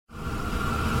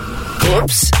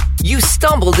Whoops. You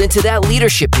stumbled into that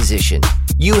leadership position.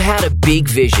 You had a big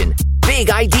vision, big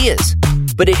ideas,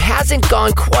 but it hasn't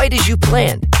gone quite as you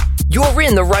planned. You're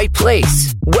in the right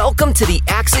place. Welcome to the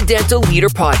Accidental Leader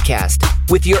Podcast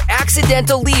with your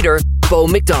accidental leader, Bo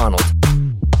McDonald.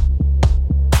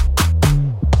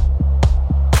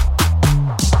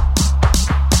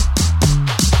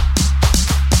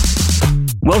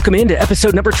 Welcome into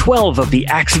episode number 12 of The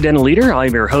Accidental Leader.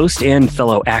 I'm your host and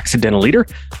fellow accidental leader,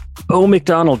 Bo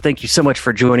McDonald. Thank you so much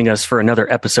for joining us for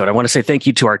another episode. I want to say thank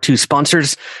you to our two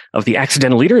sponsors of The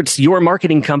Accidental Leader. It's Your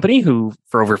Marketing Company, who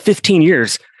for over 15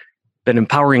 years been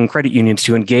empowering credit unions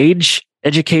to engage,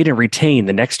 educate, and retain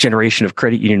the next generation of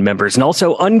credit union members. And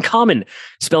also Uncommon,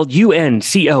 spelled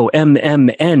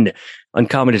UNCOMMN.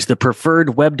 Uncommon is the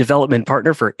preferred web development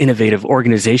partner for innovative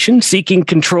organizations seeking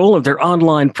control of their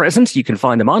online presence. You can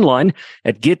find them online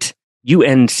at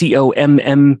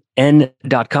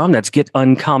getuncommn.com. That's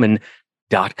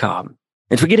getuncommon.com.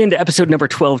 As we get into episode number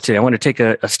 12 today, I want to take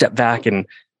a step back, and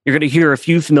you're going to hear a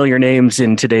few familiar names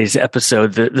in today's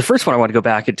episode. The first one I want to go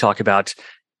back and talk about,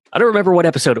 I don't remember what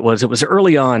episode it was. It was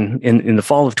early on in the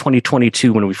fall of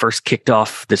 2022 when we first kicked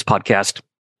off this podcast.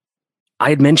 I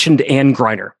had mentioned Anne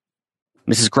Greiner.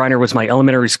 Mrs. Greiner was my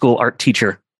elementary school art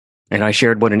teacher, and I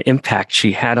shared what an impact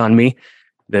she had on me.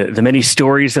 The many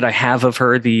stories that I have of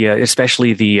her,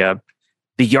 especially the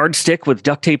yardstick with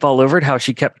duct tape all over it, how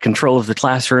she kept control of the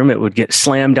classroom. It would get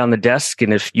slammed on the desk,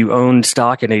 and if you owned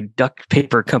stock in a duct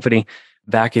paper company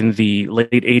back in the late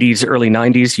 80s, early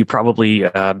 90s, you probably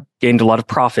gained a lot of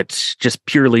profits just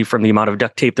purely from the amount of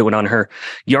duct tape that went on her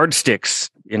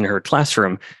yardsticks in her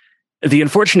classroom. The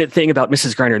unfortunate thing about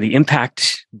Mrs. Greiner, the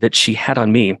impact that she had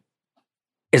on me,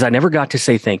 is I never got to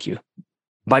say thank you.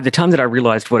 By the time that I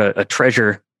realized what a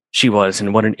treasure she was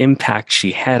and what an impact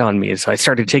she had on me, as I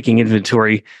started taking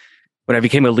inventory when I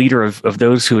became a leader of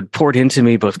those who had poured into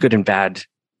me, both good and bad,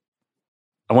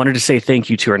 I wanted to say thank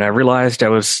you to her. And I realized I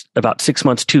was about 6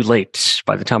 months too late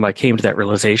by the time I came to that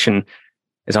realization.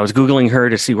 As I was Googling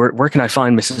her to see where can I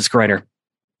find Mrs. Greiner,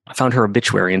 I found her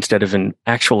obituary instead of an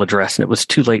actual address, and it was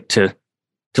too late to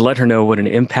let her know what an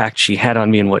impact she had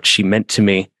on me and what she meant to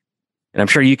me. And I'm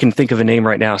sure you can think of a name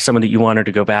right now, someone that you wanted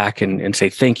to go back and say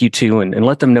thank you to and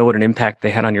let them know what an impact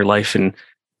they had on your life, and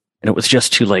it was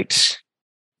just too late.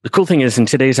 The cool thing is, in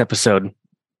today's episode,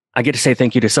 I get to say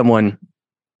thank you to someone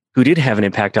who did have an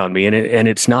impact on me, and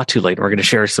it's not too late. We're going to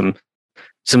share some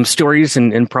stories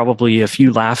and probably a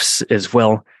few laughs as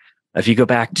well. If you go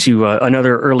back to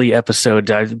another early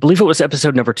episode, I believe it was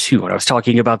episode number 2, when I was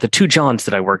talking about the 2 Johns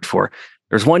that I worked for.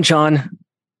 There's one John,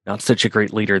 not such a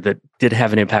great leader, that did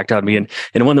have an impact on me, and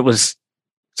one that was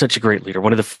such a great leader.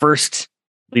 One of the first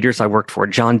leaders I worked for,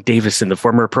 John Davison, the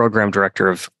former program director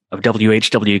of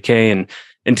WHWK.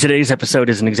 And today's episode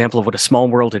is an example of what a small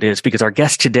world it is, because our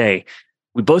guest today,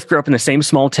 we both grew up in the same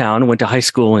small town, went to high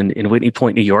school in Whitney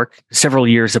Point, New York, several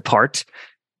years apart.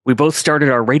 We both started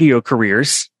our radio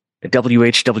careers at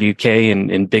WHWK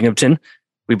in Binghamton.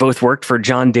 We both worked for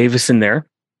John Davison there.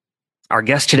 Our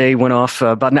guest today went off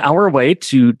about an hour away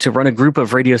to run a group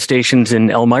of radio stations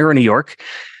in Elmira, New York,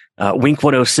 Wink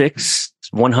 106,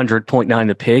 100.9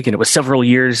 The Pig. And it was several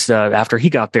years after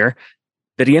he got there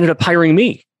that he ended up hiring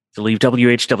me to leave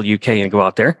WHWK and go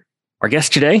out there. Our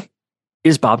guest today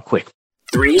is Bob Quick.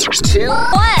 3, 2, 1.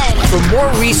 For more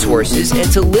resources and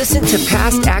to listen to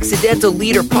past Accidental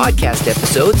Leader podcast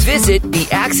episodes, visit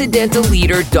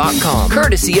theaccidentalleader.com,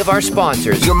 courtesy of our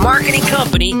sponsors, Your Marketing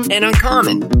Company and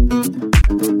Uncommon.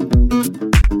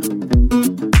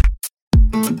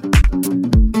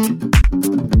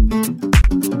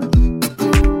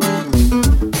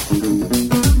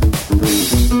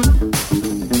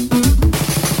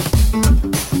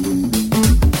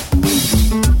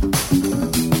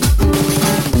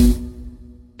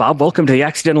 Bob, welcome to the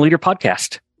Accidental Leader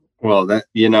Podcast. Well,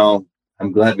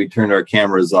 I'm glad we turned our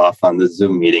cameras off on the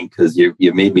Zoom meeting, because you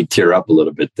made me tear up a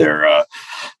little bit there.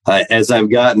 As I've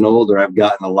gotten older, I've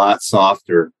gotten a lot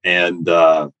softer, and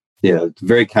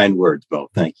very kind words,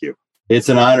 Bo. Thank you. It's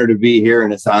an honor to be here,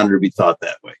 and it's an honor to be thought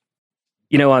that way.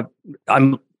 You know,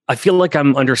 I feel like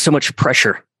I'm under so much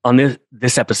pressure on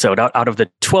this episode. Out of the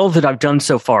 12 that I've done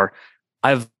so far,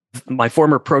 I've my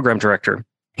former program director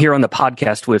here on the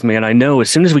podcast with me. And I know as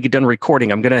soon as we get done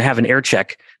recording, I'm going to have an air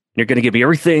check. And you're going to give me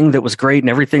everything that was great and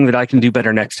everything that I can do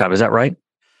better next time. Is that right?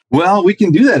 Well, we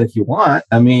can do that if you want.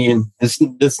 I mean,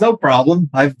 it's no problem.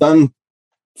 I've done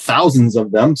thousands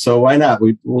of them, so why not?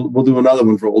 We'll do another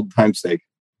one for old time's sake.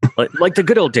 Like the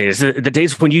good old days, the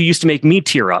days when you used to make me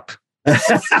tear up,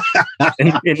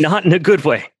 and not in a good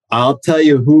way. I'll tell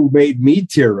you who made me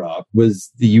tear up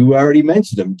you already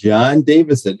mentioned him, John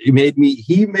Davison. He made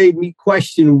me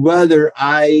question whether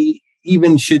I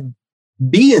even should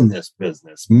be in this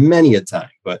business many a time,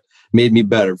 but made me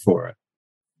better for it.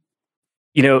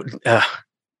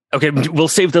 Okay, we'll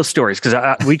save those stories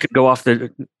because we could go off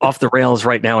the rails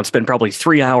right now and spend probably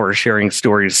 3 hours sharing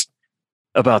stories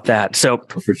about that. So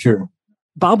for sure.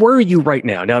 Bob, where are you right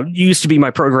now? Now, you used to be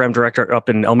my program director up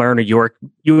in Elmira, New York.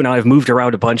 You and I have moved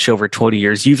around a bunch over 20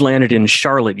 years. You've landed in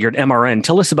Charlotte. You're at MRN.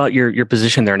 Tell us about your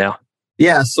position there now.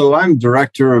 Yeah, so I'm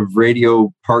director of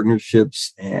radio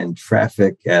partnerships and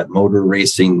traffic at Motor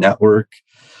Racing Network,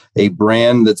 a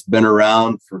brand that's been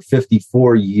around for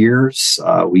 54 years.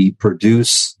 We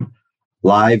produce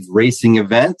live racing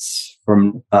events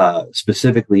from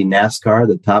specifically NASCAR,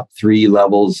 the top 3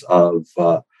 levels of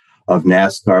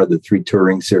NASCAR, the 3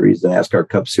 touring series, the NASCAR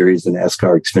Cup Series, the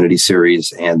NASCAR Xfinity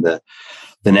Series, and the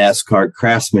NASCAR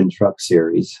Craftsman Truck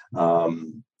Series.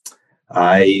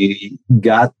 I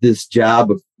got this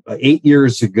job 8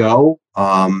 years ago,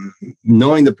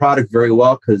 knowing the product very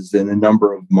well, because in a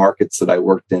number of markets that I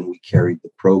worked in, we carried the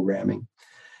programming.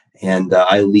 And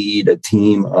I lead a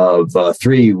team of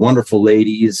 3 wonderful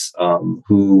ladies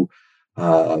who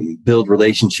build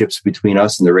relationships between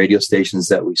us and the radio stations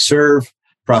that we serve,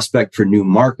 prospect for new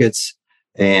markets,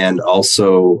 and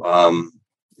also,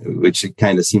 which it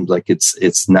kind of seems like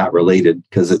it's not related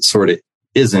because it sort of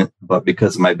isn't, but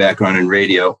because of my background in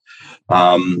radio,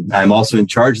 I'm also in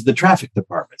charge of the traffic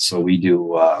department. So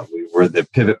we're the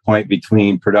pivot point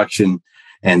between production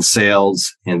and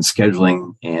sales and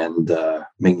scheduling and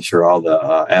making sure all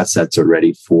the assets are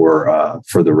ready for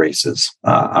the races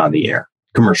on the air,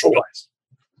 commercial wise.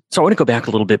 So I want to go back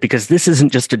a little bit because this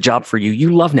isn't just a job for you.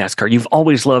 You love NASCAR. You've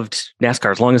always loved NASCAR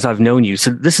as long as I've known you. So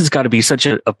this has got to be such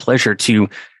a pleasure to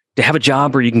have a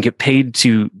job where you can get paid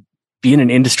to be in an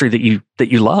industry that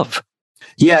you love.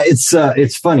 Yeah,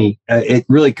 it's funny. It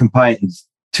really combines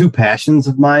 2 passions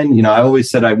of mine. I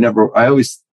always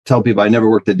tell people I never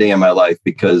worked a day in my life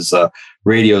because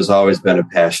radio has always been a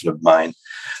passion of mine.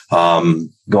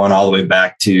 Going all the way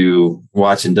back to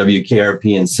watching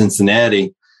WKRP in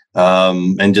Cincinnati.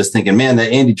 And just thinking, man,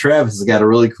 that Andy Travis has got a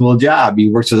really cool job.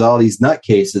 He works with all these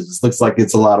nutcases. It looks like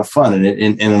it's a lot of fun. And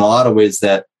in a lot of ways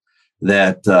that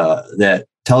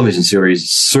television series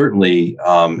certainly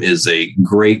is a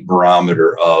great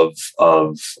barometer of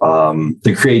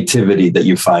the creativity that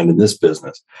you find in this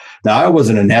business. Now, I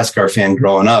wasn't a NASCAR fan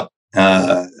growing up.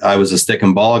 I was a stick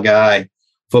and ball guy,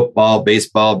 football,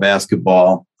 baseball,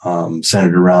 basketball,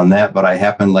 centered around that. But I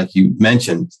happened, like you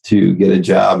mentioned, to get a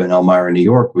job in Elmira, New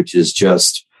York, which is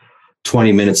just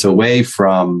 20 minutes away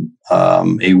from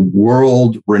a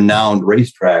world-renowned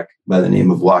racetrack by the name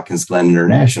of Watkins Glen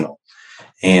International.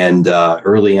 And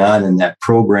early on in that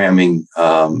programming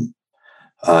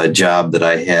job that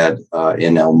I had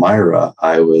in Elmira,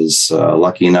 I was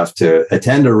lucky enough to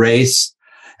attend a race.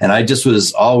 And I just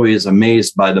was always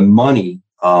amazed by the money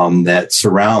that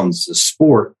surrounds the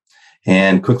sport,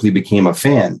 and quickly became a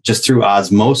fan just through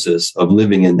osmosis of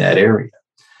living in that area.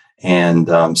 And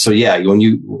so, yeah,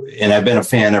 and I've been a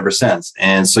fan ever since.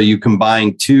 And so you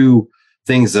combine 2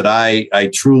 things that I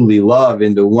truly love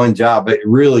into one job.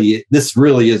 This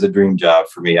really is a dream job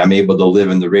for me. I'm able to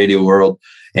live in the radio world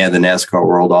and the NASCAR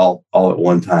world all at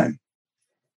one time.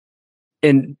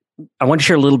 And I want to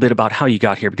share a little bit about how you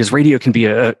got here, because radio can be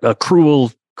a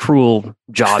cruel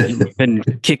job. You've been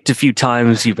kicked a few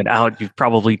times. You've been out. You've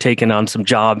probably taken on some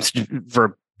jobs for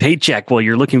a paycheck while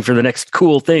you're looking for the next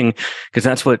cool thing, because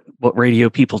that's what radio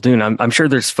people do. And I'm sure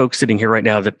there's folks sitting here right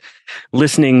now that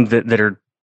listening that are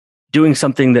doing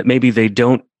something that maybe they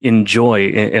don't enjoy.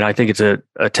 And I think it's a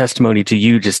testimony to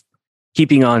you just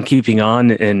keeping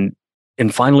on and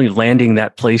finally landing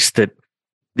that place that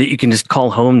you can just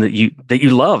call home, that you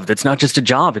love. That's not just a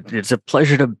job. It's a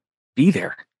pleasure to be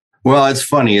there. Well, it's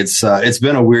funny. It's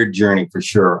been a weird journey for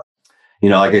sure.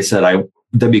 Like I said,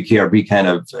 WKRP kind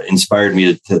of inspired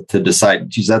me to decide,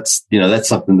 geez, that's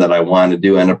something that I want to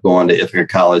do. I ended up going to Ithaca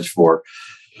College for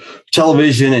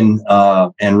television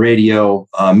and radio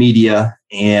media.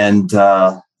 And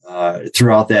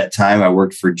throughout that time, I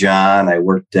worked for John. I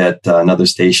worked at another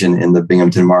station in the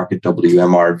Binghamton market,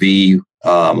 WMRV,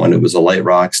 when it was a light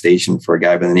rock station for a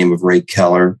guy by the name of Ray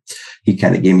Keller. He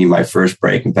kind of gave me my first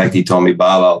break. In fact, he told me,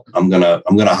 Bob, I'm gonna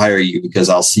hire you because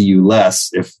I'll see you less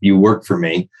if you work for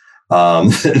me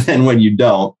than when you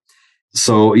don't.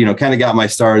 So, kind of got my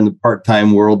start in the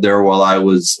part-time world there while I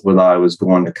was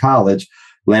going to college.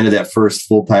 Landed that first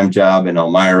full-time job in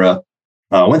Elmira.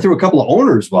 Went through a couple of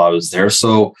owners while I was there.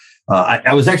 So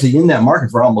I was actually in that market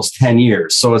for almost 10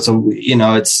 years. So it's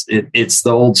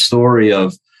the old story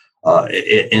of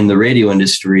in the radio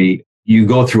industry, you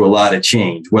go through a lot of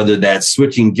change, whether that's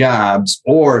switching jobs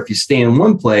or if you stay in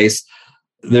one place,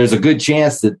 there's a good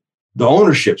chance that the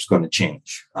ownership's going to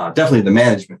change. Definitely the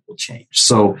management will change.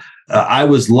 So I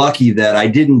was lucky that I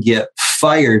didn't get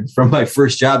fired from my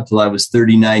first job till I was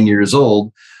 39 years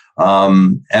old.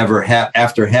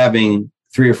 After having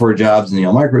 3 or 4 jobs in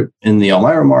the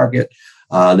Elmira market,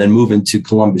 then moving to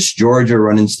Columbus, Georgia,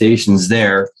 running stations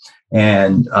there.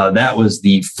 And that was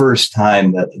the first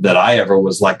time that I ever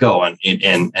was let go. And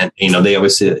they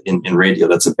always say in radio,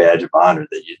 that's a badge of honor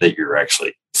that you're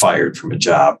actually fired from a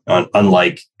job,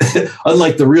 unlike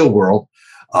the real world.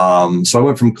 So I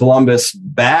went from Columbus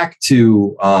back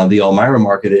to the Elmira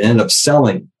market and ended up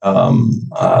selling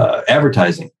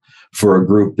advertising for a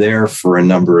group there for a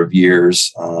number of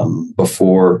years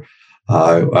before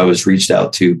I was reached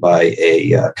out to by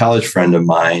a college friend of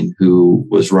mine who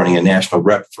was running a national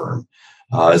rep firm.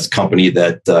 It's a company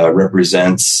that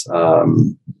represents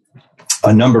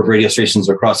a number of radio stations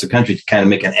across the country to kind of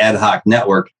make an ad hoc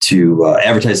network to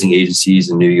advertising agencies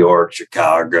in New York,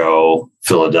 Chicago,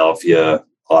 Philadelphia,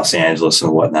 Los Angeles,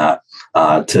 and whatnot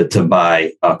to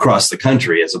buy across the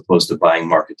country as opposed to buying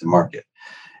market to market.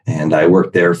 And I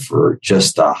worked there for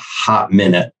just a hot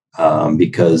minute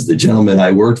because the gentleman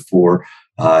I worked for,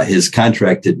 his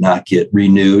contract did not get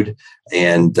renewed.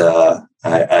 And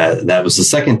that was the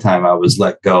second time I was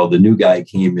let go. The new guy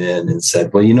came in and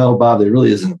said, well, Bob, there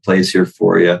really isn't a place here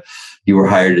for you. You were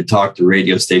hired to talk to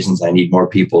radio stations. I need more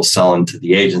people selling to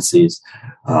the agencies.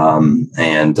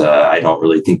 And I don't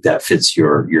really think that fits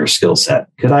your skill set.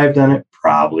 Could I have done it?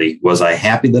 Probably. Was I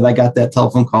happy that I got that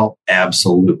telephone call?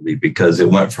 Absolutely, because it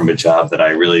went from a job that I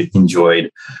really enjoyed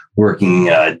working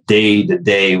day to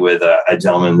day with a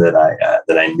gentleman that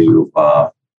I knew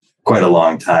quite a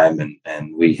long time,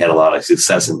 and we had a lot of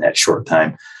success in that short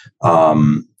time,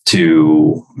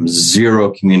 to zero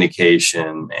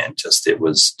communication, and it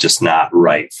was just not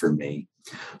right for me.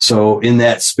 So in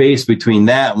that space between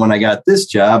that and when I got this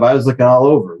job, I was looking all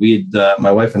over.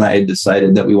 My wife and I had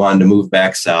decided that we wanted to move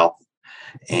back south.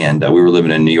 And we were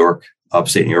living in New York,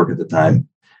 upstate New York at the time.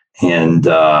 And,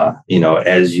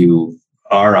 as you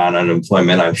are on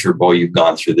unemployment, I'm sure, Bo, you've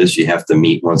gone through this. You have to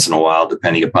meet once in a while,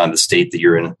 depending upon the state that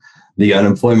you're in the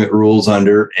unemployment rules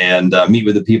under, and meet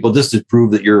with the people just to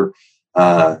prove that you're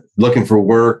looking for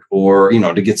work, or,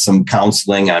 to get some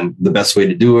counseling on the best way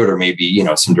to do it, or maybe,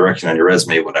 some direction on your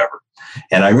resume, whatever.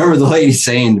 And I remember the lady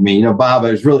saying to me, Bob,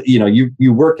 I was really,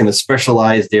 you work in a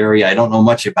specialized area. I don't know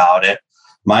much about it.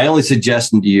 My only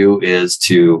suggestion to you is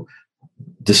to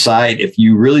decide if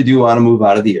you really do want to move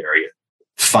out of the area,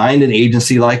 find an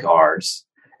agency like ours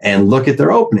and look at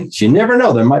their openings. You never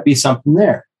know. There might be something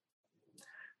there.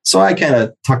 So I kind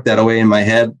of tucked that away in my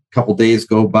head. A couple days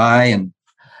go by and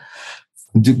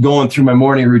going through my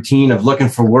morning routine of looking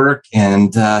for work.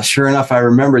 And sure enough, I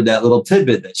remembered that little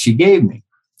tidbit that she gave me.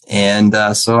 And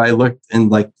so I looked in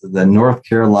the North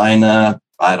Carolina,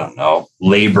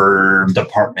 labor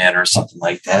department or something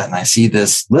like that. And I see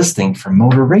this listing for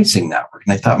Motor Racing Network.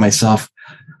 And I thought to myself,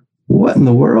 what in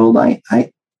the world?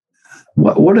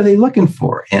 What are they looking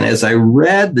for? And as I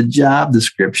read the job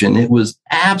description, it was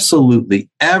absolutely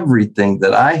everything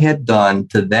that I had done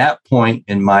to that point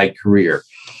in my career.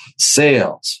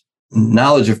 Sales,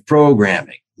 knowledge of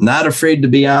programming, not afraid to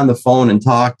be on the phone and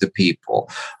talk to people,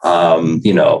 love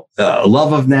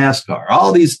of NASCAR,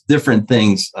 all these different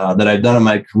things that I've done in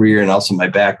my career and also my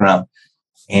background.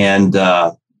 And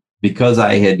because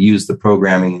I had used the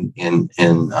programming in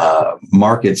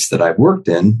markets that I've worked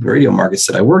in, radio markets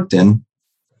that I worked in,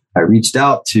 I reached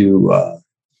out to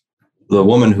the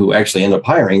woman who actually ended up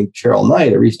hiring, Cheryl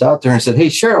Knight. I reached out to her and said, hey,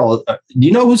 Cheryl, do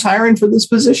you know who's hiring for this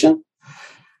position?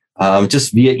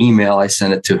 Just via email, I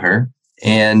sent it to her.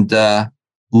 And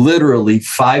literally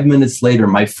 5 minutes later,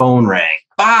 my phone rang.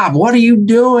 Bob, what are you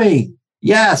doing?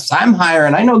 Yes, I'm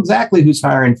hiring. I know exactly who's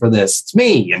hiring for this. It's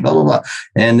me, and blah, blah, blah.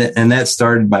 And that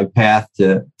started my path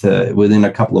to within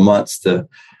a couple of months to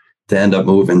end up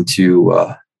moving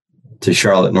to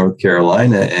Charlotte, North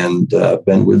Carolina, and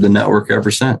been with the network ever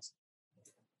since.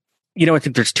 I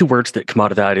think there's 2 words that come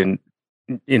out of that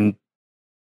in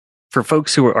for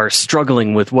folks who are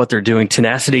struggling with what they're doing: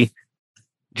 tenacity.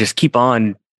 Just keep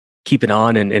on keeping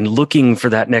on and looking for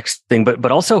that next thing,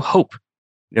 but also hope.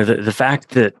 The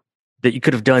fact that you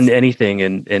could have done anything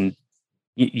and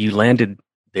you landed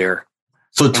there.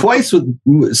 So twice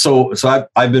so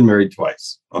I've been married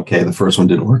twice. Okay. The first one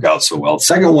didn't work out so well. The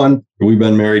second one, we've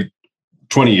been married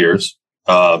 20 years.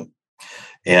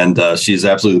 And she's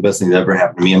absolutely the best thing that ever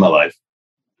happened to me in my life.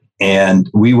 And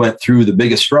we went through the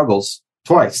biggest struggles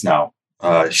twice now,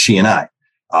 she and I.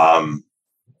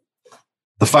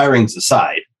 the firings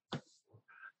aside,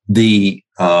 the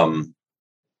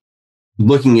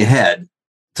looking ahead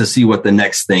to see what the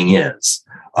next thing is.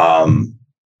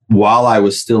 While I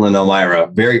was still in Elmira,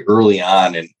 very early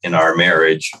on in our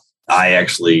marriage, I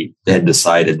actually had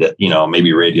decided that,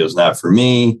 maybe radio's not for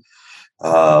me.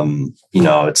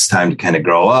 It's time to kind of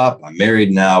grow up. I'm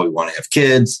married now. We want to have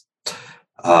kids.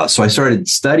 So I started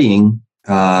studying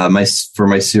for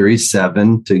my Series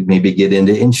 7 to maybe get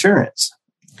into insurance.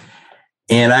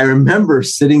 And I remember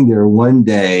sitting there one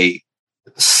day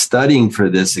studying for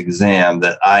this exam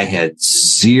that I had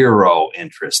zero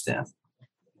interest in.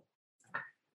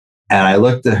 And I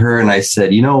looked at her and I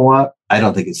said, you know what? I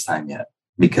don't think it's time yet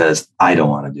because I don't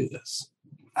want to do this.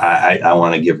 I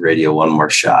want to give radio one more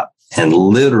shot. And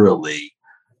literally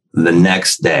the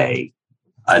next day,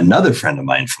 another friend of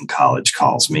mine from college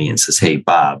calls me and says, hey,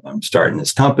 Bob, I'm starting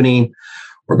this company.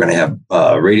 We're going to have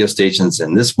radio stations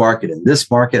in this market and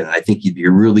this market. And I think you'd be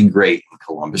really great in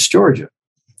Columbus, Georgia.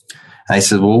 And I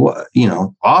said, well,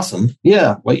 awesome.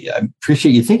 Yeah. Well, I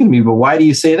appreciate you thinking of me, but why do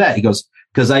you say that? He goes,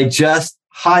 because I just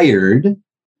hired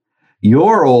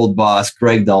your old boss,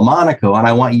 Greg Delmonico, and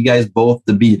I want you guys both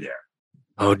to be there.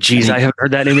 Oh, geez. I haven't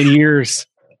heard that name in years.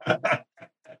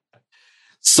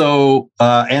 So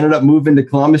ended up moving to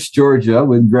Columbus, Georgia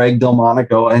with Greg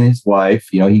Delmonico and his wife.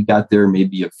 He got there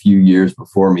maybe a few years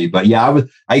before me. But yeah,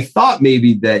 I thought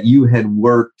maybe that you had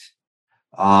worked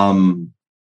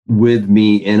with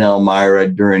me in Elmira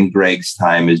during Greg's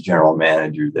time as general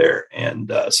manager there.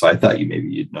 And so I thought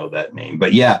you'd know that name.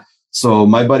 But yeah, so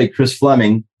my buddy Chris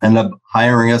Fleming ended up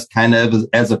hiring us kind of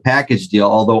as a package deal,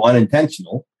 although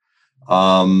unintentional.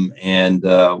 And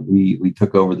we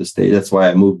took over the state. That's why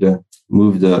I moved to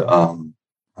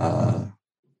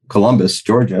Columbus,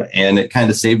 Georgia, and it kind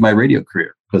of saved my radio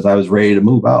career because I was ready to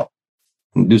move out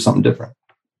and do something different.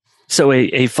 So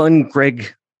a fun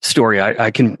Greg story.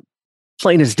 I can,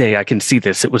 plain as day, I can see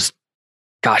this. It was,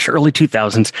 early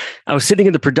 2000s. I was sitting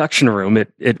in the production room at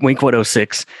Wink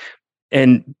 106,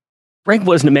 and Greg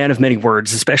wasn't a man of many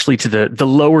words, especially to the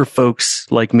lower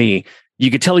folks like me. You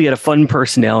could tell he had a fun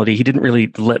personality. He didn't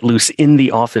really let loose in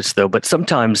the office, though, but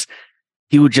sometimes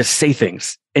he would just say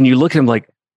things, and you look at him like,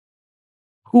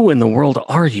 who in the world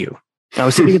are you? I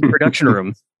was sitting in the production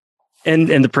room, and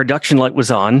the production light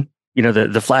was on,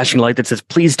 the flashing light that says,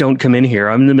 please don't come in here.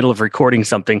 I'm in the middle of recording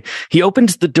something. He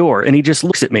opens the door, and he just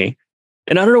looks at me,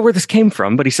 and I don't know where this came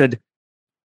from, but he said,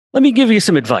 let me give you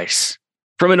some advice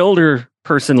from an older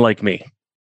person like me.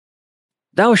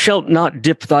 Thou shalt not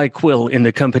dip thy quill in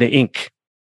the company ink,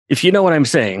 if you know what I'm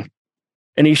saying.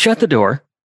 And he shut the door,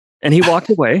 and he walked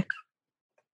away.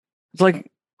 It's like,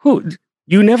 who?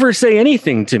 You never say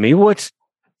anything to me. What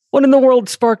in the world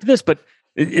sparked this? But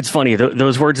it's funny.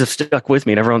 Those words have stuck with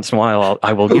me. And every once in a while,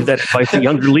 I will give that advice to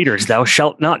younger leaders. Thou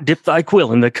shalt not dip thy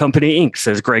quill in the company ink,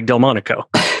 says Greg Delmonico.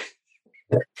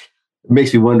 It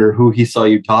makes me wonder who he saw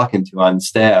you talking to on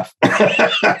staff.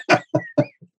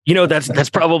 That's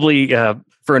probably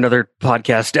for another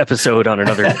podcast episode on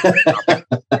another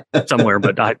somewhere.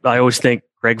 But I always think,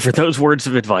 Greg, for those words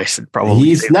of advice, it probably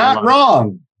he's not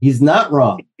wrong. He's not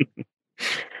wrong.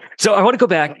 So I want to go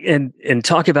back and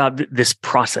talk about this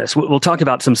process. We'll talk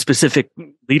about some specific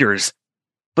leaders,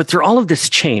 but through all of this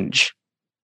change,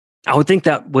 I would think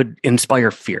that would inspire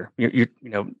fear.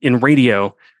 In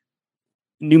radio,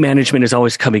 new management is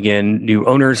always coming in, new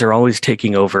owners are always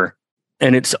taking over,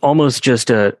 and it's almost just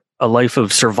a life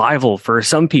of survival for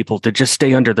some people to just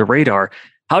stay under the radar.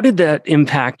 How did that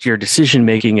impact your decision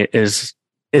making as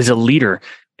a leader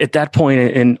at that point,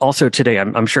 and also today?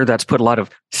 I'm sure that's put a lot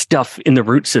of stuff in the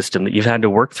root system that you've had to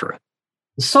work through.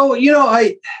 So,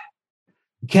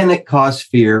 can it cause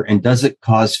fear, and does it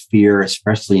cause fear,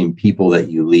 especially in people that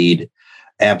you lead?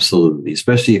 Absolutely,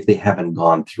 especially if they haven't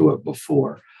gone through it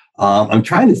before. I'm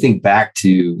trying to think back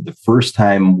to the first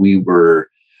time we were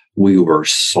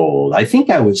sold. I think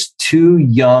I was too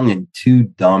young and too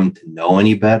dumb to know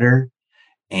any better,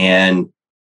 and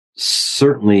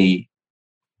certainly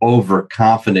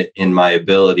overconfident in my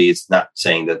abilities. Not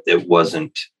saying that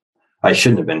I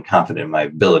shouldn't have been confident in my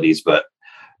abilities, but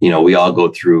we all go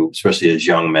through, especially as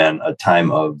young men, a time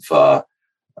of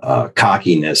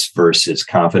cockiness versus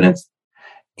confidence.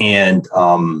 And,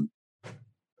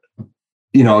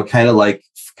 it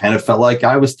kind of felt like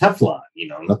I was Teflon,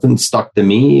 nothing stuck to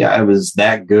me. I was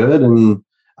that good, and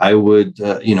I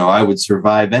would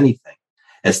survive anything.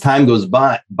 As time goes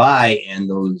by and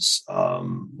those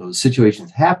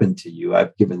situations happen to you,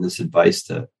 I've given this advice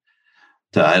to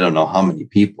I don't know how many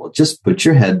people. Just put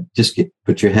your head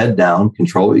down,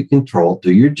 control what you control,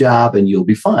 do your job, and you'll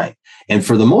be fine. And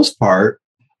for the most part,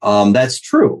 that's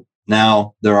true.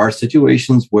 Now, there are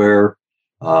situations where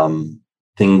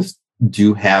things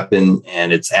do happen,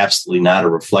 and it's absolutely not a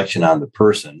reflection on the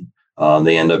person.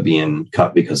 They end up being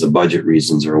cut because of budget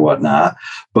reasons or whatnot.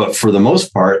 But for the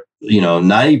most part,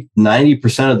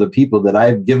 90% of the people that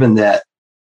I've given that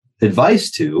advice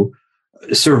to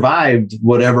survived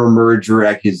whatever merger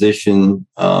acquisition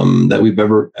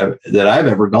that I've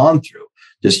ever gone through.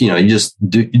 Just, you just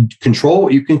control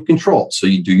what you can control. So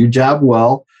you do your job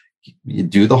well, you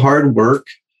do the hard work,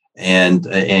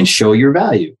 and show your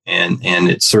value. And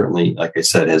it certainly, like I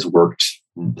said, has worked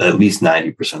at least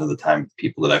 90% of the time with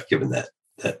people that I've given that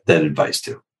advice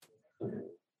to.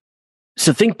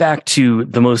 So think back to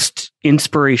the most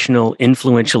inspirational,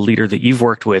 influential leader that you've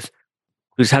worked with,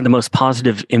 who's had the most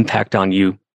positive impact on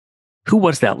you. Who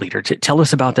was that leader? Tell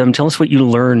us about them. Tell us what you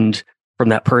learned from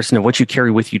that person and what you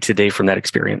carry with you today from that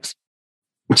experience.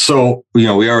 So, we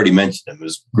already mentioned him. It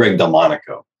was Greg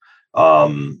Delmonico.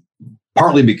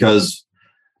 Partly because,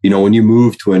 when you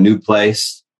move to a new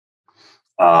place,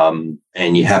 and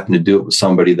you happen to do it with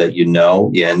somebody that you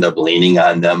end up leaning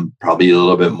on them probably a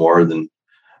little bit more than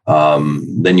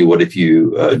you would if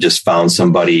you just found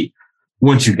somebody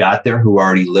once you got there who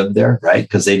already lived there, right?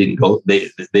 Because they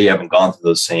haven't gone through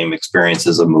those same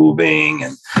experiences of moving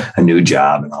and a new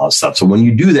job and all this stuff. So when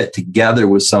you do that together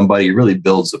with somebody, it really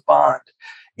builds a bond.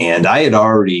 And I had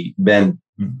already been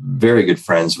very good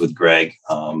friends with Greg.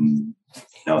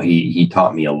 He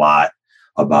taught me a lot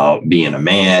about being a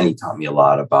man. He taught me a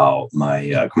lot about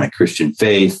my Christian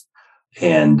faith.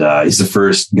 And he's the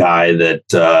first guy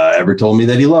that ever told me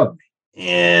that he loved me.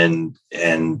 And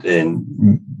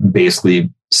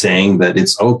basically saying that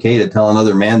it's okay to tell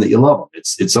another man that you love him.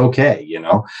 It's okay,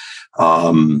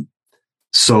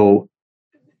 So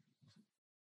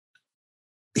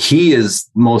he is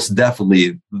most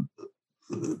definitely,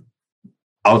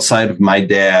 outside of my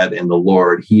dad and the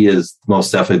Lord, he is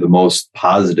most definitely the most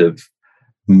positive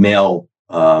male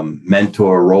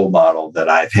mentor, role model that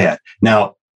I've had.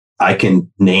 Now, I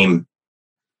can name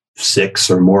 6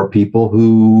 or more people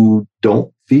who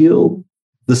don't feel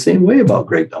the same way about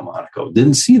Greg Delmonico,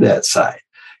 didn't see that side,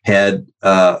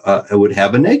 would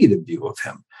have a negative view of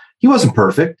him. He wasn't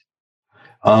perfect,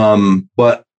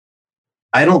 but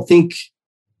I don't think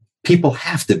people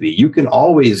have to be. You can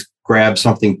always grab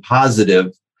something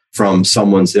positive from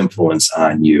someone's influence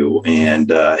on you, and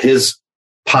his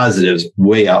positives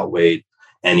way outweighed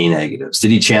any negatives.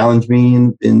 Did he challenge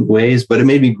me in ways? But it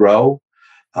made me grow.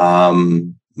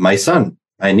 My son,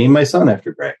 I named my son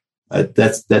after Greg.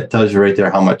 That tells you right there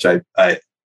how much I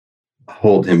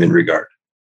hold him in regard.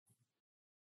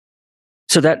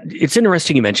 So that it's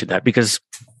interesting you mentioned that, because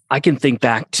I can think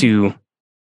back to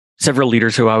several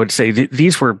leaders who I would say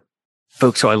these were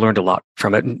folks who I learned a lot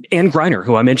from it. Ann Greiner,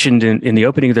 who I mentioned in the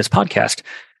opening of this podcast,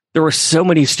 there were so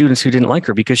many students who didn't like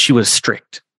her because she was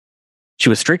strict. She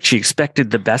was strict. She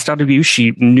expected the best out of you.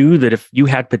 She knew that if you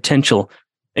had potential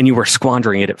and you were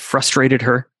squandering it, it frustrated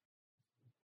her.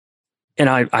 And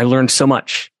I learned so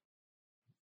much.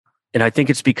 And I think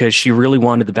it's because she really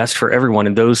wanted the best for everyone.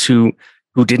 And those who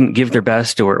didn't give their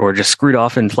best or just screwed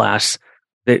off in class,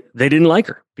 they didn't like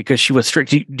her because she was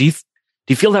strict. Do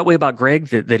you feel that way about Greg,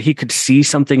 that he could see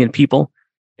something in people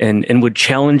and would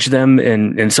challenge them?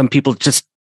 And some people just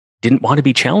didn't want to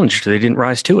be challenged. They didn't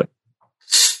rise to it.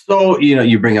 So,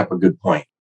 you bring up a good point.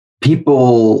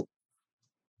 People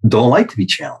don't like to be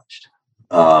challenged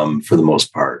for the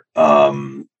most part.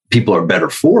 People are better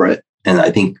for it. And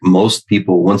I think most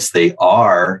people, once they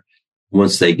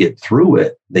get through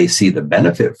it, they see the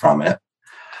benefit from it.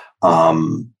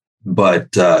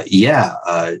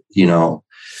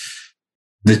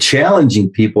 The challenging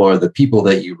people are the people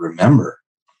that you remember.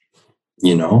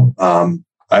 I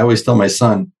always tell my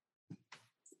son,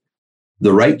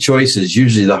 the right choice is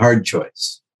usually the hard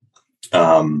choice.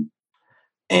 And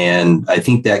I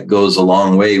think that goes a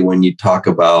long way when you talk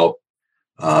about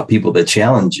people that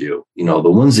challenge you. The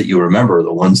ones that you remember are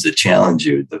the ones that challenge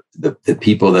you, the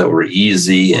people that were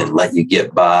easy and let you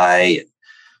get by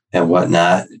and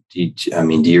whatnot. Do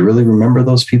you really remember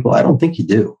those people? I don't think you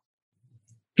do.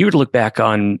 If you were to look back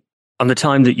on the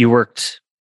time that you worked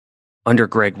under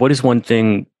Greg, what is one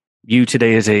thing you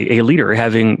today as a leader,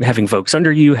 having folks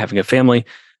under you, having a family,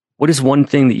 what is one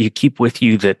thing that you keep with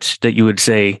you that you would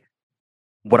say,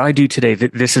 what I do today,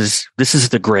 this is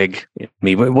the Greg in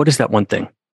me? What is that one thing?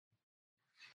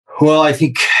 Well, I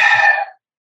think,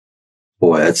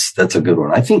 that's a good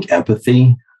one. I think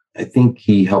empathy. I think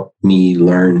he helped me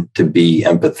learn to be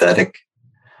empathetic,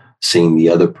 seeing the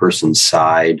other person's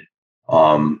side,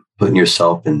 putting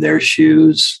yourself in their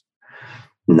shoes,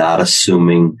 not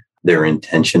assuming their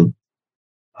intention,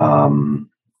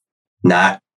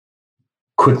 not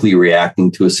quickly reacting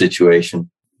to a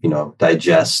situation,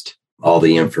 digest all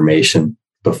the information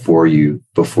before you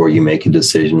make a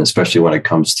decision, especially when it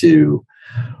comes to,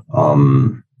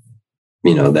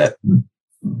 that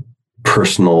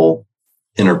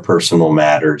interpersonal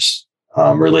matters,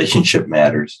 relationship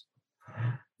matters.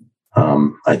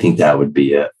 I think that would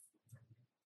be it.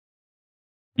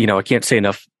 I can't say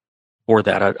enough for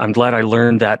that. I'm glad I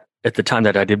learned that at the time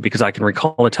that I did, because I can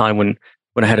recall a time when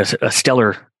I had a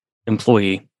stellar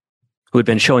employee who had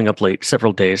been showing up late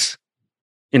several days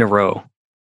in a row.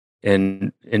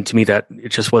 And to me, that it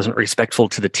just wasn't respectful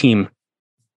to the team.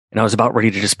 And I was about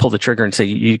ready to just pull the trigger and say,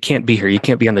 you can't be here. You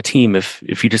can't be on the team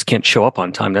if you just can't show up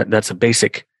on time. That's a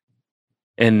basic.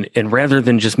 And rather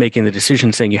than just making the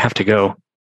decision saying you have to go,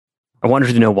 I wanted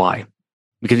her to know why.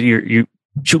 Because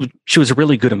she was a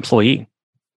really good employee.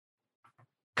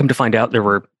 Come to find out, there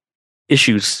were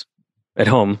issues at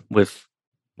home with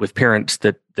parents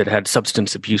that had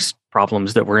substance abuse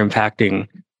problems that were impacting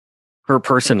her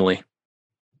personally.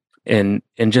 And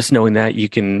just knowing that, you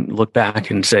can look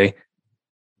back and say,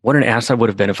 what an ass I would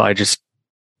have been if I just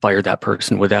fired that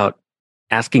person without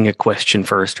asking a question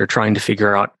first or trying to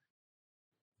figure out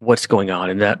what's going on.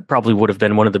 And that probably would have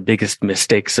been one of the biggest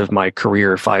mistakes of my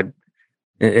career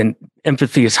and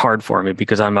empathy is hard for me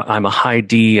because I'm a high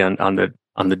D on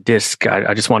the disc.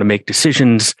 I just want to make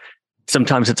decisions.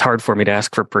 Sometimes it's hard for me to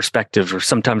ask for perspective, or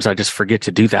sometimes I just forget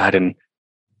to do that. And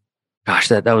gosh,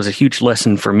 that was a huge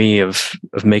lesson for me of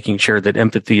making sure that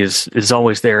empathy is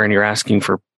always there and you're asking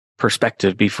for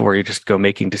perspective before you just go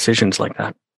making decisions like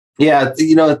that. Yeah.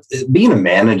 Being a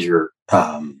manager,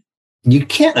 you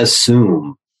can't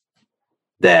assume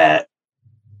that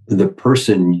the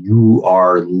person you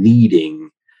are leading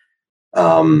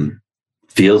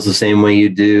feels the same way you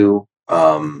do,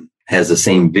 has the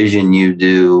same vision you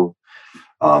do,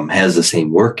 has the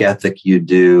same work ethic you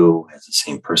do, has the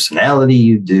same personality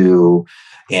you do.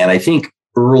 And I think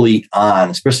early on,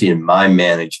 especially in my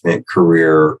management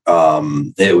career,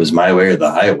 it was my way or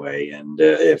the highway. And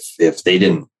if they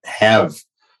didn't have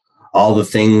all the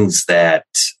things that,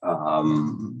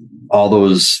 all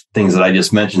those things that I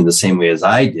just mentioned the same way as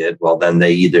I did, well, then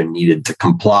they either needed to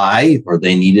comply or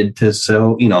they needed to,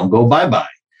 go bye-bye.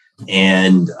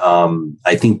 And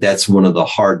I think that's one of the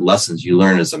hard lessons you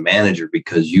learn as a manager,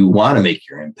 because you want to make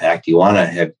your impact. You want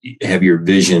to have your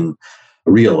vision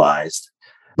realized.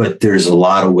 But there's a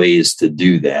lot of ways to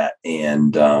do that.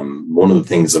 And one of the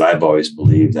things that I've always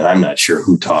believed, and I'm not sure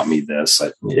who taught me this,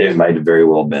 it might have very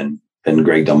well been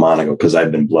Greg Delmonico, because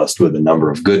I've been blessed with a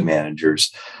number of good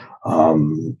managers,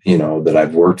 that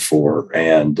I've worked for,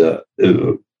 and,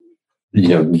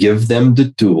 give them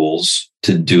the tools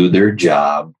to do their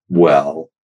job well,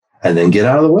 and then get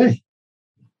out of the way.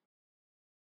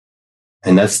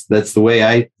 And that's the way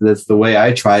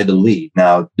I try to lead.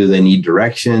 Now, do they need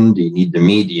direction? Do you need to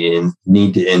meet? Do you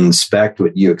need to inspect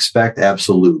what you expect?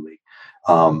 Absolutely.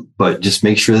 But just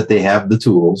make sure that they have the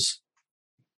tools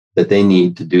that they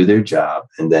need to do their job,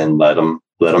 and then let them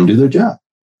do their job.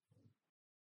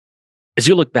 As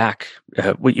you look back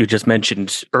at what you just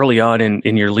mentioned early on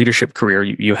in your leadership career,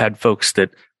 you had folks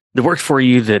that worked for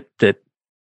you that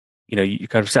you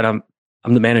kind of said, I'm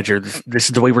the manager. This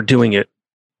is the way we're doing it.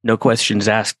 No questions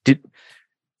asked. You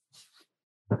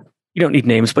don't need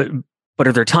names, but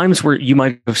are there times where you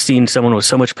might have seen someone with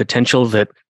so much potential that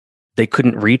they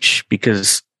couldn't reach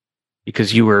because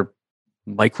you were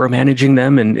micromanaging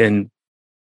them, and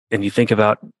you think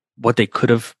about what they could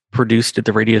have produced at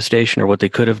the radio station or what they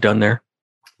could have done there?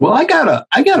 Well, I got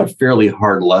a fairly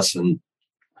hard lesson.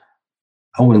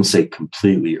 I wouldn't say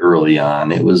completely early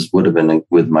on. It would have been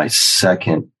with my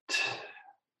third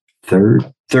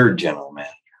general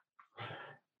manager.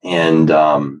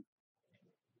 And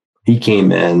he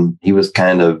came in, he was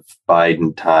kind of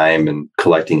biding time and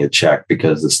collecting a check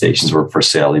because the stations were for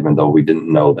sale, even though we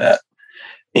didn't know that.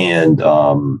 And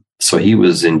so he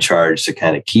was in charge to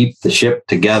kind of keep the ship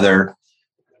together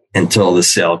until the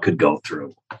sale could go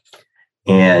through.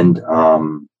 And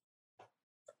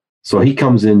so he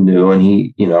comes in new, and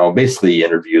he, basically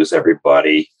interviews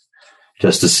everybody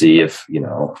just to see if,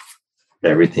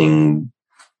 everything,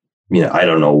 I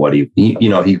don't know what he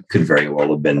could very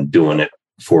well have been doing it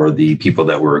for the people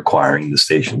that were acquiring the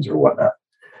stations or whatnot.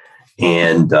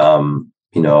 And,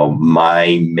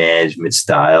 my management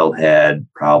style had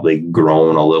probably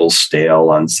grown a little stale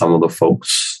on some of the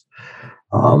folks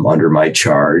under my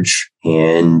charge.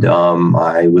 And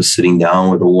I was sitting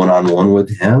down with a one-on-one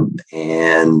with him,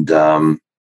 and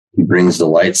he brings to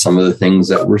light some of the things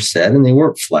that were said, and they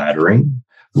weren't flattering.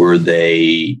 Were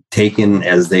they taken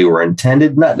as they were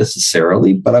intended? Not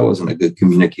necessarily, but I wasn't a good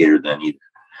communicator then either.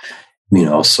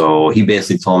 So he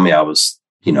basically told me I was,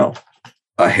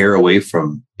 a hair away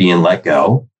from being let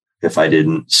go if I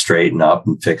didn't straighten up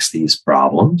and fix these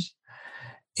problems.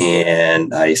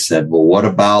 And I said, well, what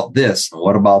about this? And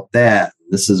what about that?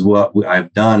 This is what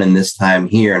I've done in this time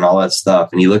here and all that stuff.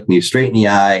 And he looked me straight in the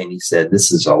eye and he said,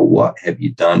 this is a what have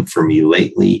you done for me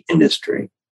lately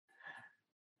industry.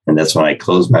 And that's when I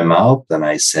closed my mouth and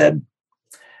I said,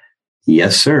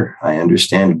 yes, sir. I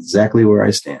understand exactly where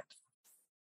I stand.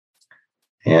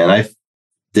 And I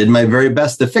did my very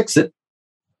best to fix it.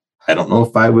 I don't know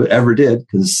if I ever did,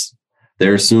 because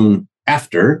there soon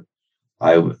after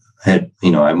I had,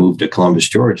 I moved to Columbus,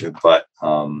 Georgia. But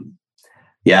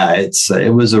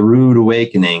it was a rude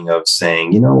awakening of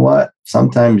saying, you know what,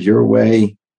 sometimes your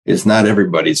way is not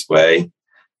everybody's way.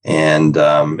 And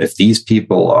if these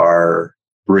people are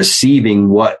receiving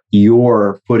what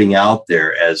you're putting out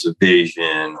there as a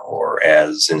vision or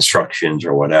as instructions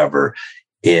or whatever,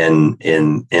 in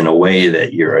a way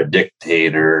that you're a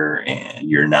dictator and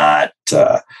you're not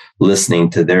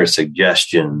listening to their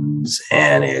suggestions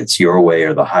and it's your way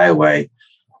or the highway,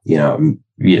 you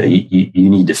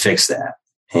need to fix that.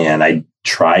 And I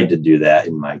tried to do that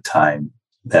in my time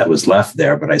that was left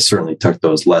there, but I certainly took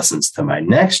those lessons to my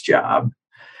next job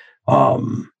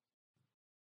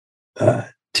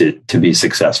to be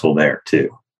successful there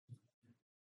too.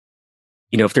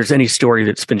 If there's any story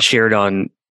that's been shared on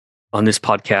this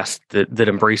podcast that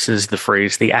embraces the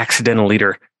phrase, the accidental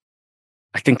leader,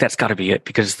 I think that's got to be it,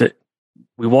 because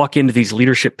we walk into these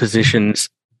leadership positions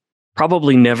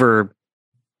probably never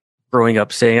growing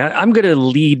up saying, I'm going to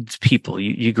lead people.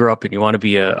 You grow up and you want to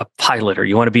be a pilot or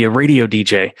you want to be a radio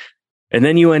DJ. And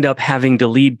then you end up having to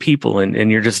lead people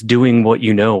and you're just doing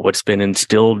what's been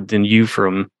instilled in you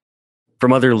from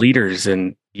other leaders.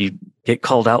 And you get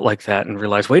called out like that and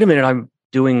realize, wait a minute, I'm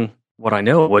doing what I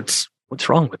know. What's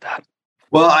wrong with that?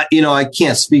 Well, I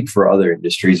can't speak for other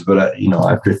industries, but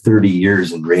after 30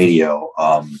 years in radio,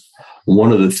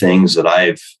 one of the things that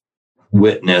I've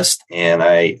witnessed and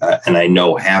I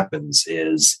know happens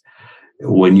is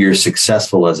when you're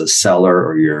successful as a seller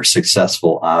or you're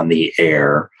successful on the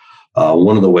air,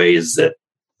 one of the ways that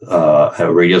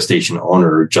a radio station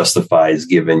owner justifies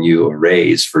giving you a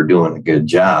raise for doing a good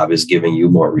job is giving you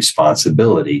more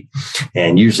responsibility.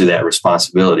 And usually that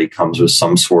responsibility comes with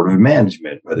some sort of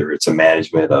management, whether it's a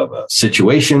management of a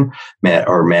situation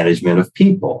or management of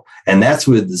people. And that's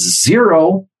with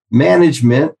zero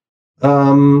management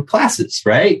classes,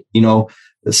 right?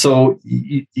 So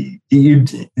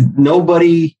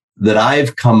nobody that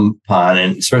I've come upon,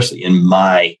 and especially in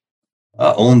my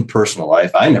own personal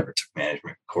life, I never took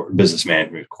business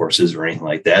management courses or anything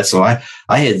like that. So I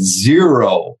had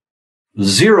zero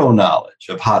knowledge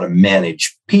of how to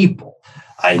manage people.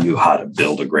 I knew how to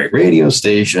build a great radio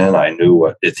station. I knew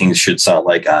what things should sound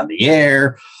like on the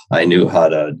air. I knew how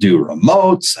to do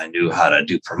remotes. I knew how to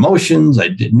do promotions.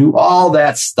 Knew all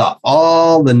that stuff,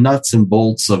 all the nuts and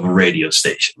bolts of a radio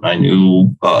station. I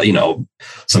knew,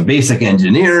 some basic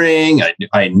engineering.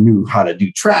 I knew how to do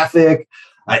traffic.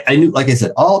 I knew, like I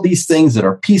said, all these things that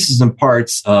are pieces and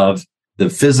parts of the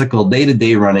physical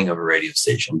day-to-day running of a radio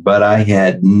station. But I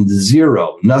had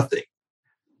nothing,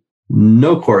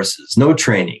 no courses, no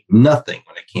training, nothing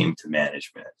when it came to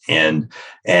management. And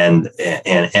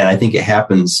I think it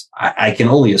happens. I can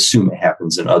only assume it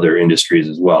happens in other industries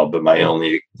as well. But my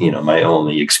only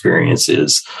experience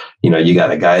is, you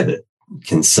got a guy that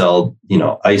can sell,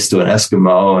 ice to an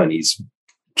Eskimo and he's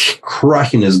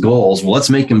crushing his goals. Well, let's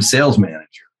make him sales manager.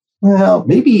 Well,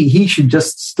 maybe he should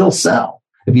just still sell.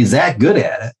 If he's that good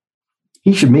at it,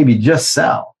 he should maybe just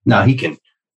sell. Now he can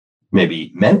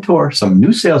maybe mentor some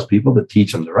new salespeople to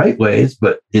teach them the right ways,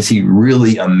 but is he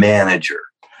really a manager?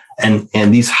 And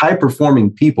these high performing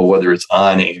people, whether it's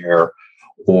on air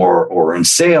or in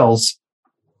sales,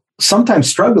 sometimes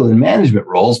struggle in management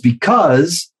roles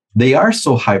because they are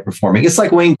so high performing. It's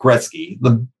like Wayne Gretzky,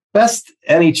 the best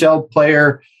NHL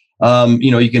player,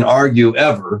 you can argue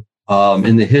ever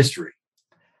in the history.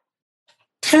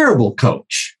 Terrible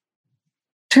coach,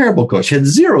 had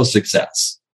zero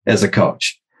success as a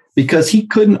coach because he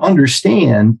couldn't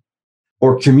understand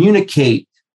or communicate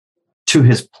to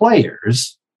his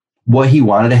players what he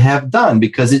wanted to have done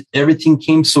because everything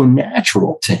came so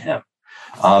natural to him.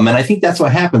 And I think that's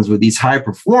what happens with these high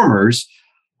performers.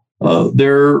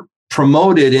 They're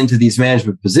promoted into these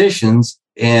management positions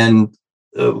and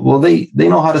they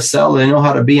know how to sell. They know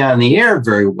how to be on the air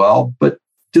very well, but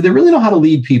do they really know how to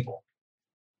lead people?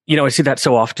 I see that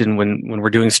so often when we're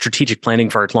doing strategic planning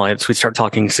for our clients, we start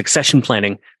talking succession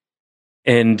planning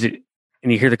and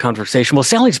you hear the conversation. Well,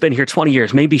 Sally's been here 20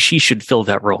 years. Maybe she should fill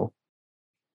that role.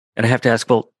 And I have to ask,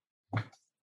 well,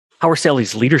 how are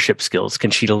Sally's leadership skills?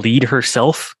 Can she lead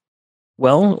herself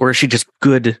well, or is she just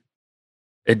good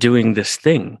at doing this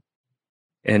thing?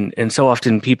 And so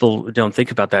often people don't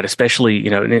think about that, especially, you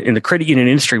know, in the credit union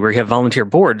industry where you have volunteer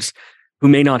boards who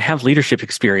may not have leadership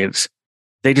experience.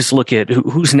 They just look at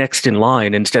who's next in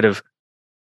line instead of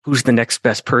who's the next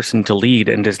best person to lead.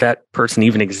 And does that person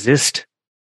even exist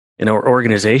in our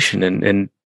organization? And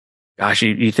gosh,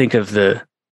 you think of the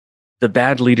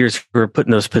bad leaders who are put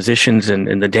in those positions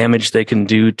and the damage they can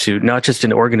do to not just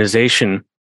an organization,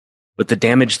 but the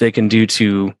damage they can do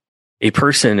to a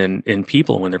person and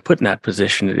people when they're put in that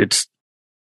position.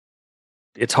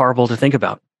 It's horrible to think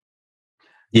about.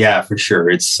 Yeah, for sure.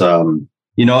 It's,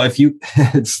 you know,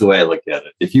 it's the way I look at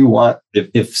it.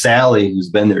 If Sally, who's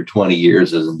been there 20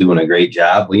 years, isn't doing a great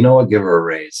job, well, you know what? Give her a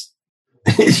raise,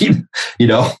 you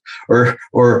know,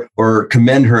 or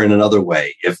commend her in another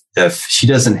way. If she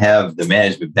doesn't have the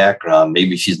management background,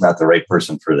 maybe she's not the right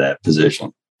person for that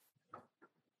position.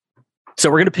 So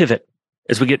we're going to pivot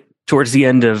as we get towards the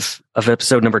end of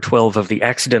episode number 12 of The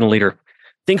Accidental Leader.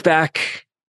 Think back.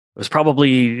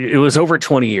 It was over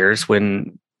 20 years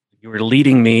when you were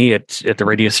leading me at the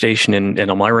radio station in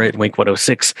Elmira at Wink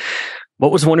 106.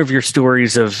 What was one of your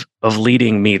stories of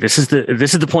leading me? This is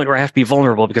the point where I have to be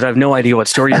vulnerable because I have no idea what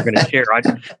story you're going to share. I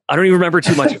don't even remember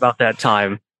too much about that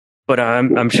time, but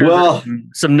I'm sure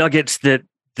some nuggets that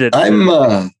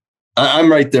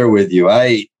I'm right there with you.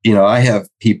 I have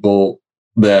people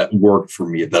that worked for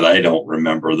me that I don't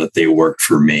remember that they worked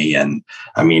for me. And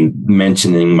I mean,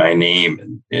 mentioning my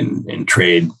name in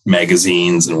trade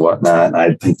magazines and whatnot,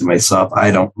 I think to myself,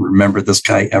 I don't remember this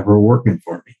guy ever working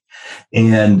for me.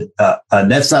 And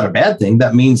that's not a bad thing.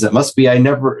 That means that must be I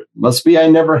never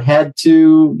had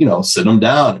to, you know, sit them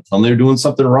down and tell them they're doing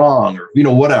something wrong or, you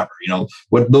know, whatever, you know,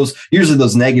 usually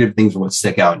those negative things are what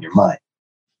stick out in your mind.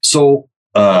 So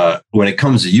when it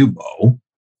comes to you, Bo,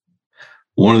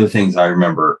 one of the things I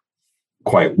remember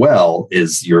quite well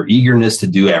is your eagerness to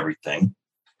do everything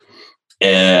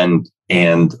and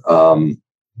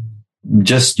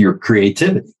just your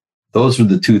creativity. Those were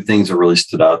the two things that really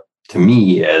stood out to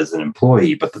me as an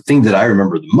employee. But the thing that I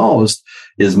remember the most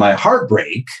is my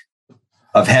heartbreak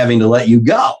of having to let you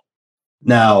go.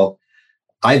 Now,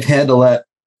 I've had to let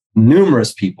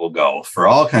numerous people go for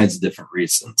all kinds of different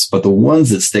reasons, but the ones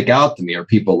that stick out to me are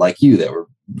people like you that were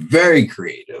very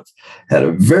creative, had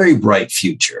a very bright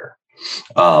future.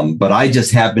 But I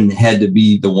just had to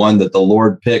be the one that the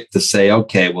Lord picked to say,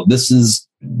 okay, well, this is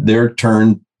their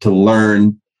turn to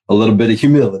learn a little bit of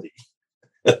humility.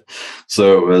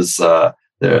 So it was, I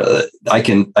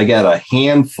got a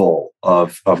handful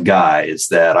of guys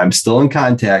that I'm still in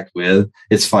contact with.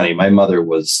 It's funny. My mother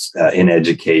was in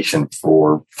education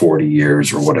for 40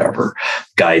 years or whatever,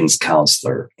 guidance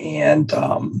counselor. And,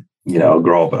 you know,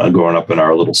 growing up in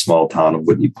our little small town of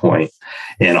Whitney Point,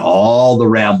 and all the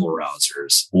rabble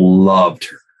rousers loved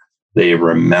her. They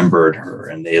remembered her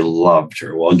and they loved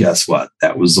her. Well, guess what?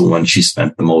 That was the one she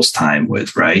spent the most time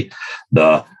with, right?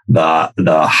 The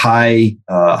high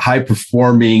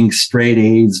performing straight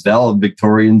A's,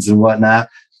 valedictorians and whatnot.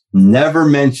 Never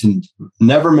mentioned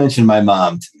my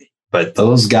mom to me, but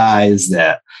those guys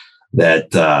that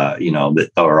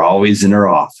are always in her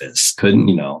office, couldn't,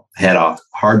 you know, had a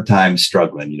hard time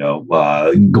struggling, you know,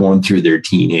 going through their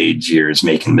teenage years,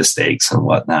 making mistakes and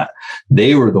whatnot.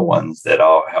 They were the ones that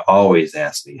always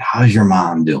asked me, how's your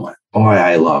mom doing? Boy,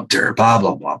 I loved her, blah,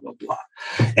 blah, blah, blah, blah.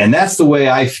 And that's the way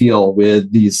I feel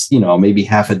with these, you know, maybe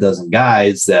half a dozen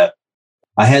guys that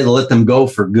I had to let them go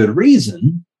for good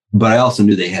reason, but I also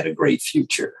knew they had a great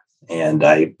future. And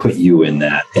I put you in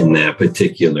that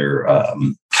particular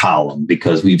column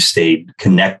because we've stayed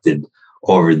connected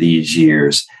over these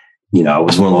years. You know, I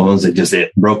was one of the ones that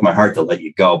it broke my heart to let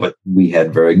you go, but we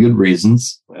had very good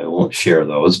reasons. I won't share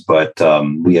those, but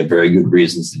we had very good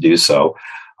reasons to do so.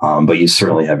 But you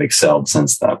certainly have excelled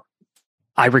since then.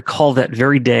 I recall that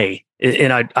very day,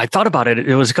 and I thought about it.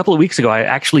 It was a couple of weeks ago. I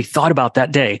actually thought about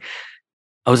that day.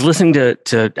 I was listening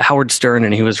to Howard Stern,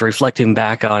 and he was reflecting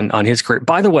back on his career.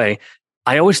 By the way,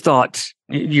 I always thought,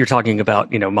 you're talking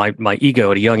about, you know, my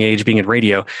ego at a young age being in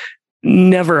radio.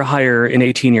 Never hire an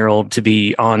 18-year-old to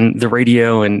be on the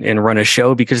radio and run a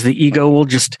show, because the ego will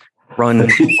just run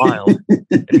wild.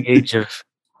 At the age of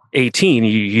 18,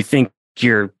 you think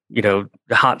you're, you know,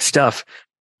 hot stuff.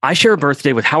 I share a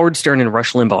birthday with Howard Stern and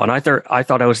Rush Limbaugh, and I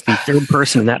thought I was the third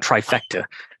person in that trifecta.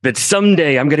 That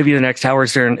someday I'm going to be the next Howard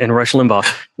Stern and Rush Limbaugh.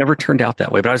 Never turned out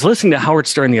that way. But I was listening to Howard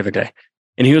Stern the other day,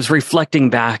 and he was reflecting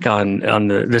back on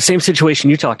the same situation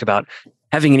you talked about,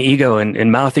 having an ego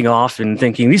and mouthing off and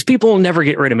thinking, these people will never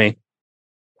get rid of me.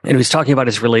 And he was talking about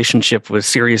his relationship with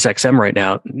SiriusXM right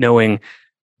now, knowing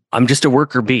I'm just a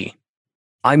worker bee.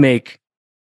 I make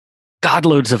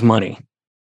godloads of money,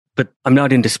 but I'm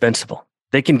not indispensable.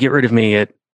 They can get rid of me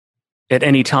at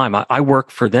any time. I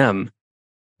work for them.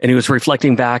 And he was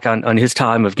reflecting back on his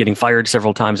time of getting fired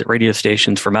several times at radio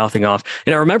stations for mouthing off.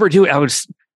 And I remember I was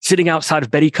sitting outside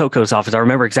of Betty Coco's office. I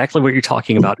remember exactly what you're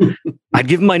talking about. I'd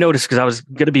give him my notice because I was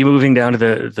going to be moving down to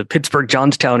the Pittsburgh,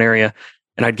 Johnstown area.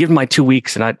 And I'd give him my 2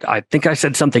 weeks. And I think I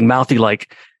said something mouthy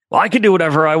like, well, I can do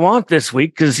whatever I want this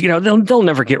week because, they'll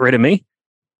never get rid of me.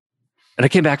 And I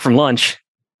came back from lunch,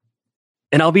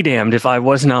 and I'll be damned if I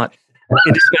was not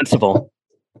indispensable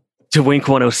to Wink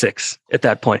 106 at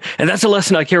that point. And that's a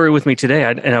lesson I carry with me today.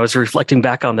 And I was reflecting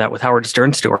back on that with Howard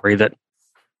Stern's story that,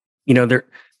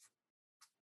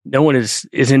 no one is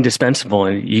indispensable,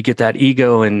 and you get that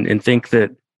ego and think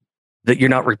that you're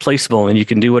not replaceable and you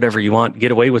can do whatever you want,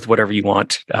 get away with whatever you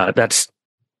want. That's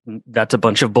a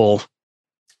bunch of bull.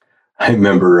 I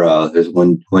remember there's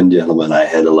one gentleman I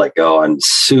had to let go, and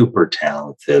super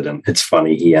talented. And it's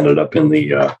funny, he ended up in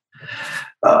the,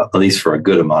 at least for a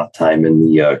good amount of time, in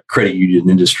the credit union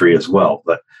industry as well.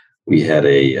 But we had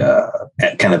a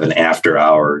kind of an after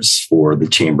hours for the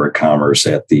Chamber of Commerce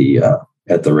at the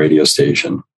radio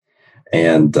station.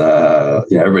 And,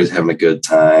 everybody's having a good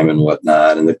time and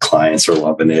whatnot. And the clients are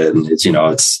loving it. And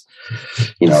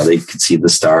they could see the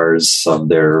stars of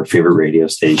their favorite radio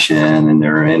station, and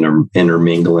they're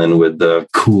intermingling with the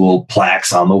cool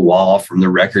plaques on the wall from the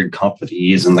record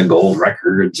companies and the gold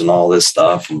records and all this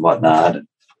stuff and whatnot. And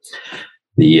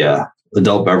the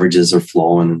adult beverages are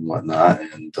flowing and whatnot.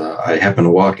 And I happen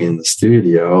to walk in the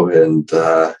studio, and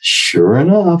sure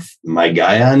enough, my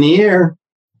guy on the air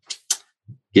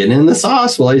getting in the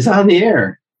sauce while he's on the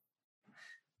air.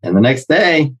 And the next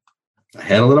day, I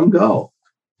had to let him go.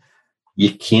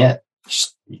 You can't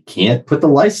put the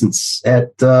license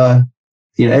at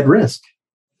risk.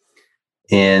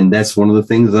 And that's one of the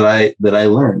things that I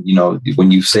learned.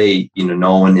 When you say,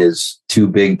 no one is too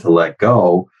big to let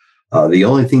go, the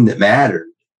only thing that mattered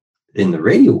in the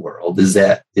radio world is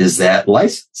that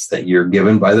license that you're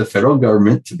given by the federal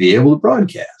government to be able to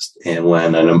broadcast. And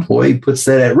when an employee puts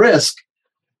that at risk,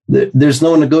 there's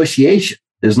no negotiation.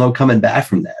 There's no coming back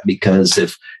from that, because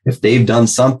if they've done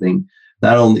something,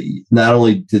 not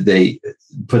only did they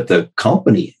put the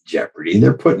company in jeopardy,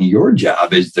 they're putting your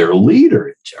job as their leader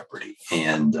in jeopardy.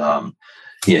 And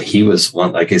he was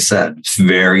one, like I said,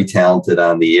 very talented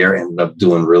on the air, ended up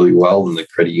doing really well in the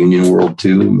credit union world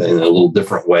too, in a little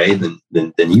different way than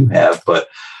you have. But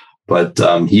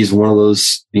he's one of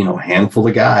those, handful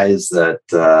of guys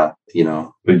that,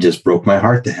 it just broke my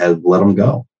heart to have let him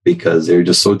go, because they're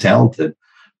just so talented,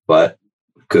 but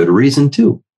good reason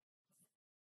too.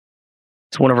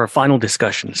 It's one of our final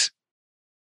discussions.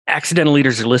 Accidental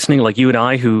leaders are listening, like you and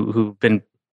I, who've been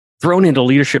thrown into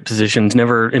leadership positions,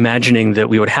 never imagining that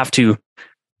we would have to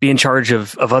be in charge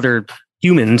of other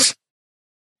humans.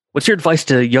 What's your advice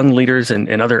to young leaders and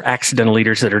other accidental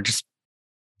leaders that are just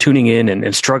tuning in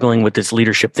and struggling with this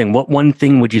leadership thing? What one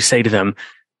thing would you say to them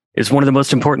is one of the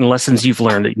most important lessons you've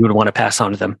learned that you would want to pass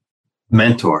on to them?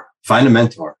 Mentor. Find a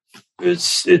mentor.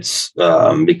 It's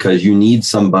because you need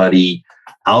somebody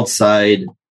outside.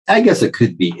 I guess it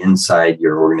could be inside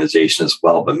your organization as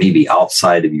well, but maybe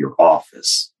outside of your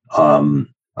office,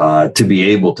 to be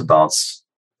able to bounce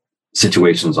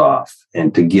situations off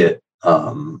and to get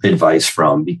advice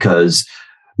from, because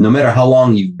no matter how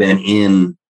long you've been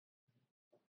in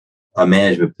a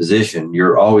management position,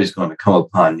 you're always going to come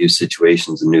upon new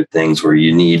situations and new things where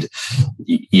you need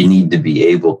to be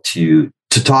able to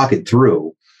talk it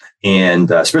through. And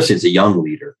especially as a young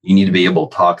leader, you need to be able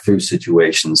to talk through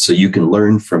situations so you can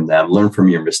learn from them, learn from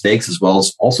your mistakes, as well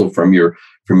as also from your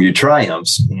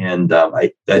triumphs. And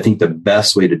I think the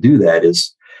best way to do that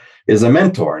is a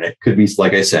mentor. And it could be,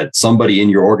 like I said, somebody in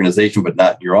your organization, but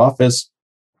not in your office,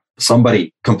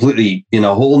 somebody completely in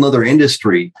a whole nother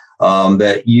industry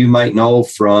that you might know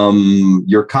from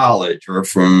your college or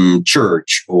from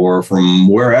church or from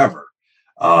wherever,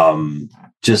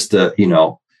 just to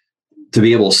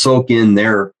be able to soak in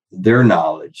their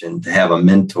knowledge and to have a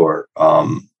mentor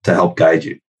to help guide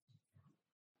you.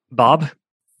 Bob,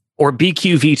 or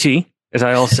BQVT, as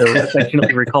I also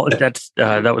affectionately recall it.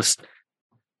 That was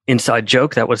inside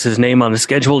joke. That was his name on the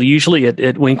schedule, usually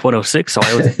at Wink 106. So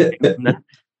I was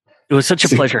it was such a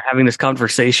pleasure having this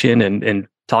conversation and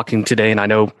talking today. And I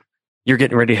know you're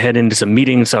getting ready to head into some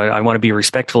meetings, so I want to be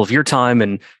respectful of your time,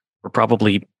 and we're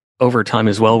probably over time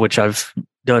as well, which I've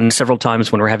done several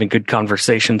times when we're having good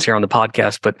conversations here on the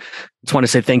podcast. But I just want to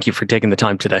say thank you for taking the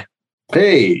time today.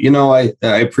 Hey,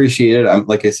 I appreciate it.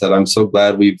 Like I said, I'm so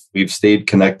glad we've stayed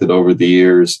connected over the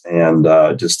years, and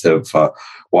just have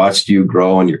watched you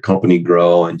grow and your company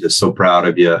grow, and just so proud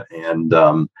of you. And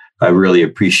I really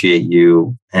appreciate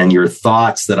you and your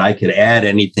thoughts that I could add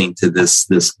anything to this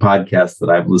podcast that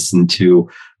I've listened to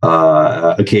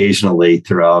occasionally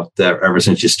throughout ever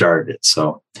since you started it.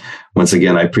 So once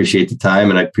again, I appreciate the time,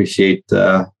 and I appreciate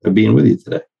being with you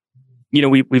today. You know,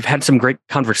 we've had some great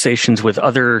conversations with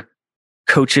other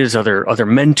coaches, other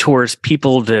mentors,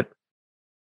 people that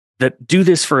do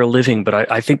this for a living.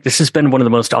 But I think this has been one of the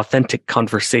most authentic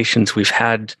conversations we've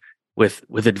had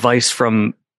with advice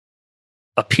from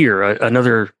a peer,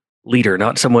 another leader,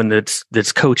 not someone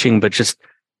that's coaching, but just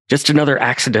another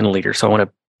accidental leader. So I want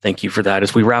to thank you for that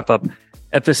as we wrap up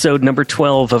episode number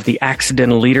 12 of The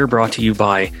Accidental Leader, brought to you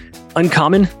by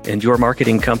Uncommon and your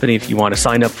marketing company. If you want to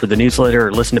sign up for the newsletter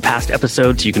or listen to past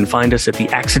episodes, you can find us at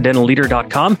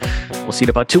theaccidentalleader.com. We'll see you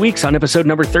in about 2 weeks on episode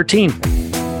number 13.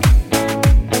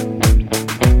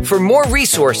 For more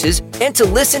resources and to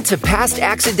listen to past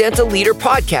Accidental Leader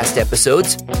podcast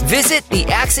episodes, visit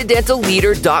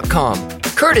theaccidentalleader.com,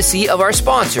 courtesy of our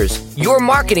sponsors, your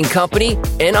marketing company,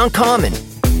 and Uncommon.